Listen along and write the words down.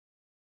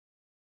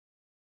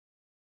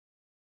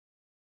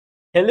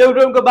Hello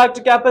everyone को back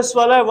to campus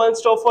वाला one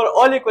stop for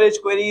all college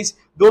queries.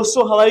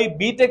 दोस्तों, हमारी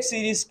बीटेक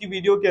सीरीज की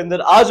वीडियो के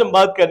अंदर आज हम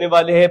बात करने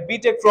वाले हैं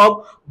बीटेक फ्रॉम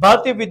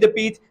भारतीय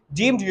विद्यापीठ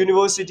डीम्ड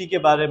यूनिवर्सिटी के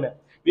बारे में।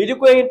 वीडियो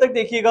को एंड तक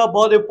देखिएगा,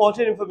 बहुत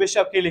इंपॉर्टेंट इन्फॉर्मेशन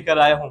आपके लेकर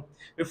आया हूं।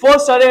 Before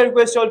starting, I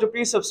request you all to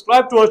please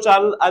subscribe to our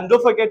channel and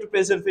don't forget to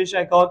press the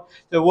notification icon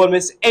so you won't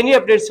miss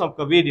any updates from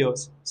our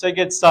videos. So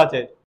let's get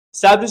started.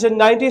 Established in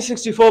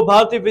 1964,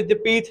 Bharati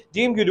Vidyapeeth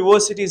deemed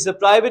university is a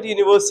private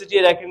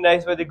university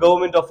recognized by the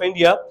government of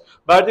India.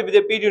 Bharati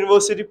Vidyapeeth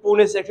University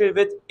Pune is accredited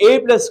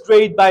with A+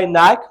 grade by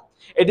NAC.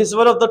 It is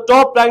one of the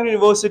top ranked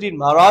university in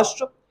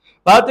Maharashtra.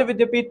 Bharati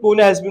Vidyapeeth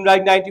Pune has been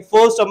ranked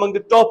 91st among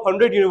the top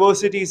 100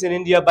 universities in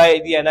India by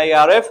the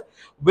NIRF.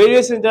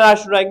 Various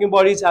international ranking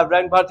bodies have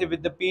ranked Bharati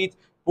Vidyapeeth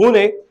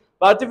Pune.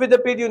 Bharati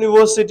Vidyapeeth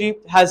University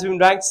has been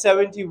ranked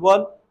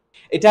 71.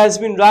 It has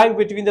been ranked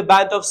between the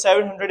band of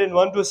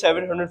 701 to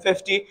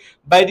 750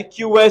 by the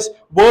QS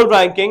World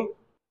Ranking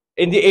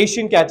in the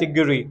Asian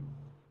category.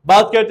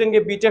 बात करते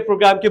हैं B.tech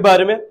program के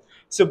बारे में.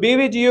 So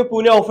BVDU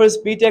Pune offers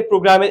B.tech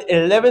program in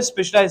 11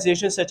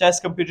 specializations such as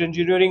computer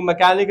engineering,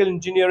 mechanical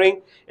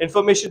engineering,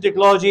 information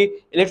technology,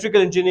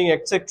 electrical engineering,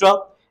 etc.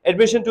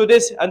 Admission to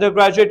this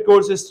undergraduate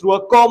course is through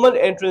a common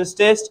entrance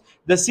test.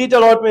 The seat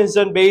allotment is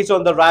done based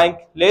on the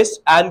rank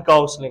list and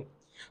counseling.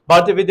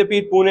 Bharati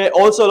Vidyapeeth Pune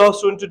also allows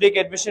students to take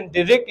admission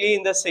directly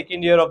in the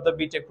second year of the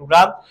B.tech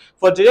program.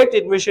 For direct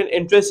admission,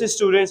 interested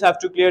students have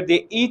to clear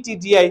the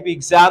ETDIP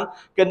exam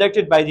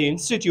conducted by the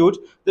institute.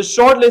 The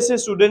shortlisted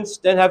students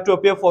then have to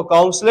appear for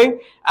counselling.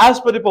 As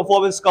per the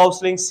performance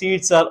counselling,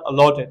 seats are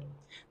allotted.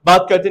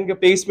 बात करते हैं इनके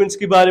placements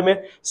के बारे में.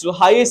 सो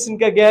highest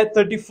इनका गया है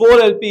 34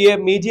 LPA,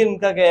 मीडियन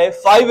इनका गया है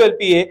 5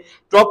 LPA.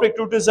 Top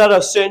recruiters are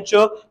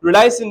Accenture,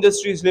 Reliance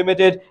Industries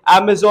Limited,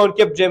 Amazon,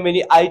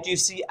 Capgemini,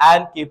 ITC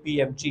and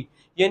KPMG.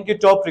 ये इनके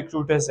टॉप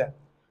रिक्रूटर्स हैं.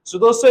 सो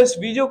दोस्तों, इस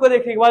वीडियो को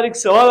देखने के बाद एक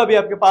सवाल अभी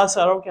आपके पास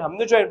आ रहा हूँ कि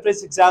हमने जो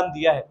एंट्रेंस एग्जाम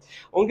दिया है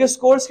उनके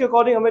स्कोर्स के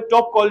अकॉर्डिंग हमें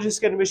टॉप कॉलेजेस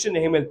के एडमिशन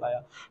नहीं मिल पाया.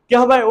 क्या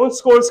हमारे उन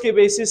स्कोर्स के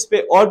बेसिस पे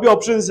और भी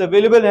ऑप्शंस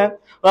अवेलेबल हैं?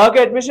 वहाँ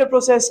का एडमिशन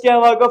प्रोसेस क्या है,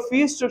 वहाँ का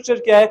फीस स्ट्रक्चर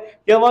क्या है,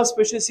 क्या वहाँ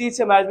स्पेशल सीट्स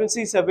या मैनेजमेंट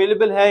सीट्स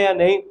अवेलेबल है या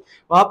नहीं,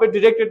 वहाँ पे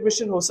डायरेक्ट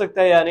एडमिशन हो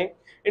सकता है या नहीं?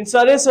 इन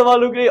सारे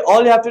सवालों के लिए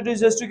all you have to do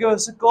is just to give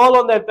us a call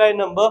on the helpline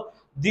number.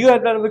 दियो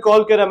हेल्पलाइन नंबर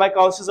कॉल कर हमारे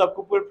काउंसलर्स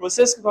आपको पूरे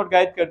प्रोसेस के थ्रू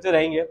गाइड करते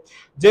रहेंगे.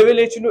 They will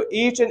let you know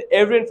each and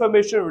every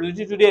information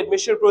related to the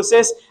admission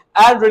process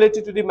and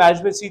related to the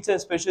management seats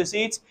and special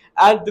seats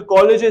and the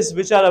colleges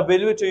which are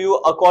available to you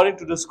according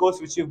to the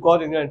scores which you've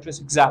got in your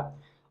entrance exam.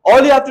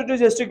 All you have to do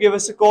is just to give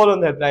us a call on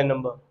the helpline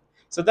number.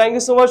 So thank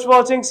you so much for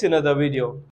watching. See you in another video.